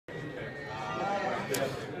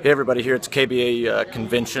Hey everybody, here it's KBA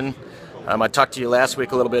convention. I talked to you last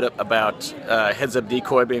week a little bit about Heads Up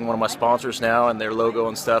Decoy being one of my sponsors now, and their logo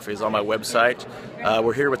and stuff is on my website.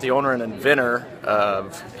 We're here with the owner and inventor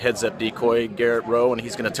of Heads Up Decoy, Garrett Roe, and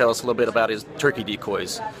he's going to tell us a little bit about his turkey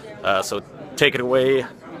decoys. So take it away,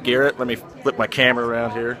 Garrett. Let me flip my camera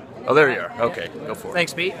around here. Oh, there you are. Okay, go for it.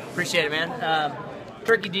 Thanks, Pete. Appreciate it, man.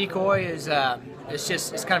 Turkey decoy is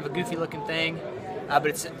it's kind of a goofy looking thing, but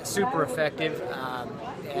it's super effective.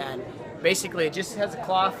 And basically it just has a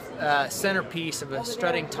cloth centerpiece of a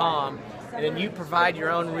strutting tom, and then you provide your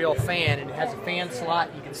own real fan, and it has a fan slot.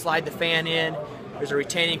 You can slide the fan in. There's a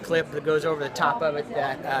retaining clip that goes over the top of it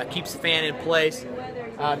that keeps the fan in place.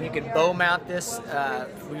 You can bow mount this.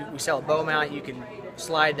 We sell a bow mount. You can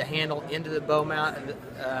slide the handle into the bow mount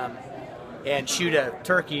and shoot a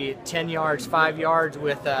turkey 10 yards, 5 yards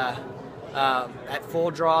with at full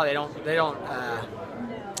draw.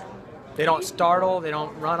 They don't startle, they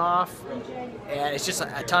don't run off, and it's just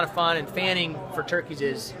a ton of fun. And fanning for turkeys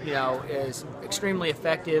is extremely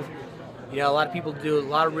effective. A lot of people do a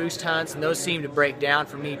lot of roost hunts, and those seem to break down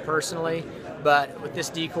for me personally. But with this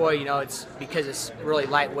decoy, it's because it's really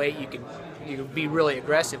lightweight. You can be really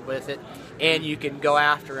aggressive with it, and you can go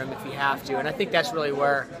after them if you have to. And I think that's really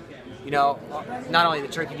where, not only the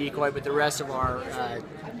turkey decoy, but the rest of our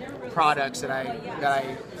products that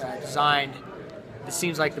I designed. It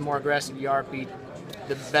seems like the more aggressive you are, Pete,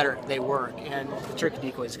 the better they work, and the turkey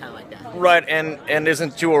decoy is kind of like that. Right, and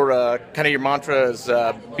isn't your kind of your mantra is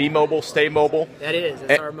be mobile, stay mobile? That is.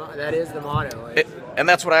 That is the motto. And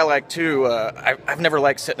that's what I like too. I've never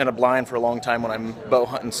liked sitting in a blind for a long time when I'm bow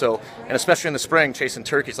hunting. So, and especially in the spring, chasing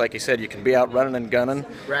turkeys, like you said, you can be out running and gunning.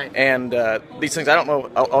 Right. And these things, I don't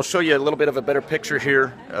know. I'll show you a little bit of a better picture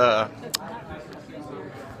here.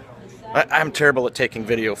 I'm terrible at taking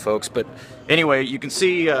video, folks, but anyway, you can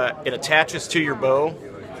see it attaches to your bow,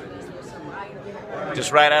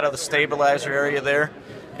 just right out of the stabilizer area there,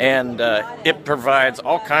 and it provides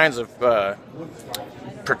all kinds of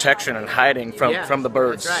protection and hiding from the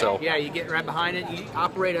birds. That's right. So yeah, you get right behind it, you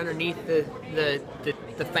operate underneath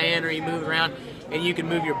the fan, or you move around, and you can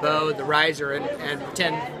move your bow, the riser, and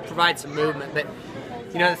provide some movement. But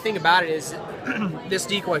the thing about it is, this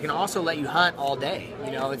decoy can also let you hunt all day.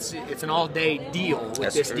 It's an all-day deal with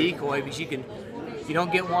That's this true. decoy, because if you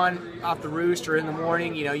don't get one off the roost or in the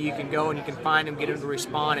morning, you can go and you can find them, get them to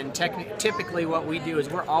respond. And typically what we do is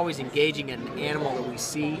we're always engaging an animal that we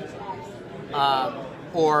see,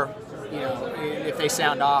 or if they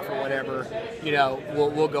sound off or whatever,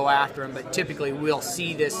 we'll go after them. But typically we'll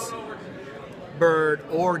see this bird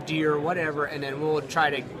or deer or whatever, and then we'll try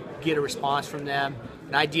to get a response from them.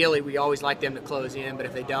 And ideally, we always like them to close in, but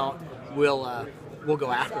if they don't, we'll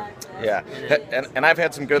go after them. yeah, and I've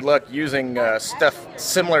had some good luck using stuff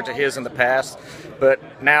similar to his in the past, but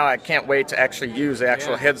now I can't wait to actually use the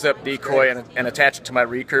actual Heads Up Decoy and attach it to my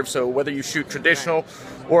recurve. So whether you shoot traditional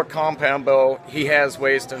or compound bow, he has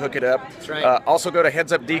ways to hook it up. That's right. Also go to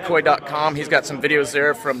headsupdecoy.com. He's got some videos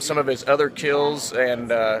there from some of his other kills and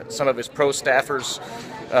some of his pro staffers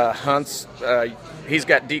hunts. He's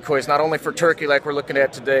got decoys not only for turkey like we're looking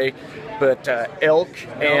at today, but elk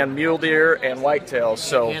and mule deer and whitetails.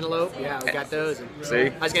 So antelope, yeah, we got those. See,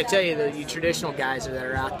 I was going to tell you, you traditional guys that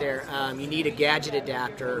are out there, you need a gadget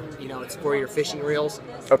adapter. It's for your fishing reels.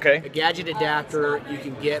 okay. A gadget adapter you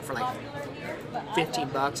can get for like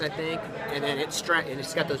 $15, I think, and then it's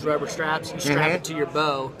got those rubber straps. You strap it to your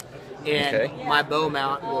bow, and my bow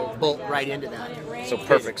mount will bolt right into that. So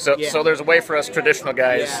perfect. So there's a way for us traditional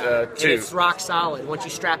guys And too. it's rock solid. Once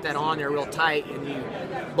you strap that on there real tight and you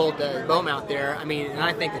bolt the bow mount there, and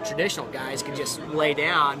I think the traditional guys can just lay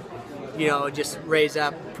down, just raise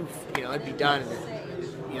up, poof, it'd be done.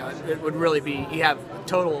 And it would really be, you have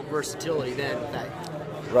total versatility then with that.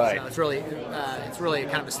 Right. So it's really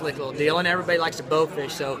kind of a slick little deal, and everybody likes to bow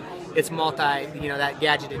fish, so it's multi. That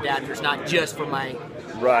gadget adapter is not just for my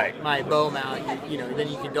bow mount. Then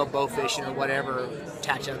you can go bow fishing or whatever,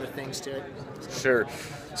 attach other things to it. Sure.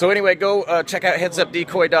 So anyway, go check out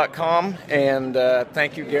headsupdecoy.com, and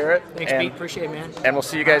thank you, Garrett. Thanks, Pete. Appreciate it, man. And we'll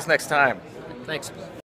see you guys next time. Thanks.